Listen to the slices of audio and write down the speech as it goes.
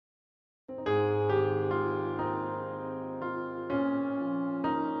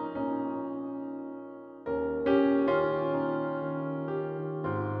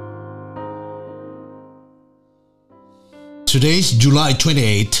Today's July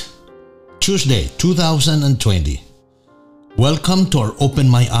 28, Tuesday, 2020. Welcome to our Open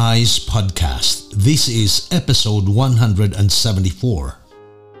My Eyes podcast. This is episode 174.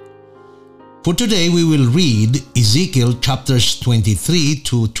 For today, we will read Ezekiel chapters 23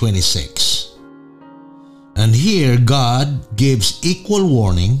 to 26. And here, God gives equal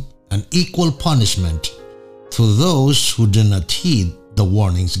warning and equal punishment to those who do not heed the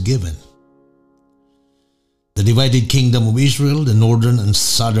warnings given. The divided kingdom of Israel, the northern and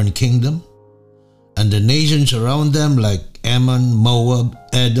southern kingdom, and the nations around them like Ammon, Moab,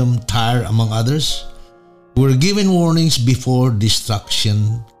 Edom, Tyre, among others, were given warnings before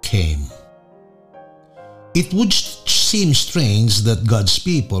destruction came. It would seem strange that God's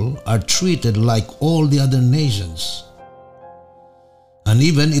people are treated like all the other nations. And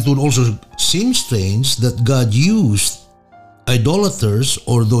even it would also seem strange that God used idolaters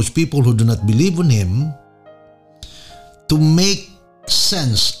or those people who do not believe in Him to make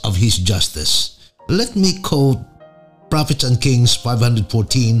sense of His justice. Let me quote Prophets and Kings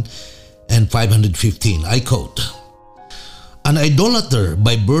 514 and 515. I quote, "An idolater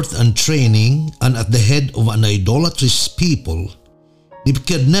by birth and training, and at the head of an idolatrous people,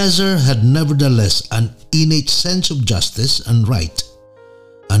 Nebuchadnezzar had nevertheless an innate sense of justice and right,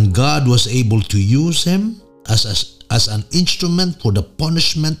 and God was able to use him as an instrument for the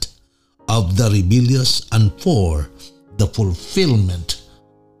punishment of the rebellious and for the fulfillment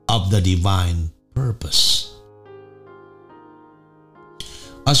of the divine purpose."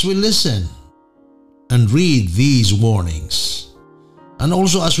 As we listen and read these warnings, and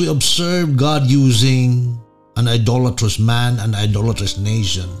also as we observe God using an idolatrous man and idolatrous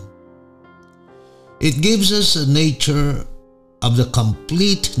nation, it gives us a nature of the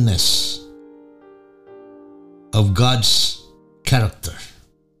completeness of God's character.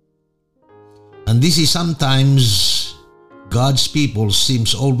 And this is sometimes God's people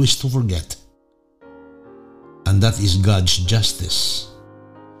seems always to forget, and that is God's justice.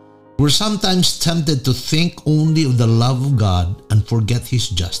 We're sometimes tempted to think only of the love of God and forget His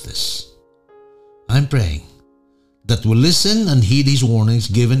justice. I'm praying that we'll listen and heed His warnings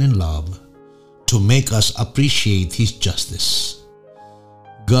given in love to make us appreciate His justice.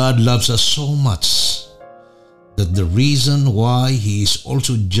 God loves us so much that the reason why He is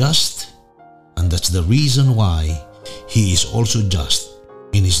also just, and that's the reason why He is also just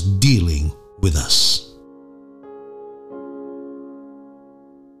in His dealing with us.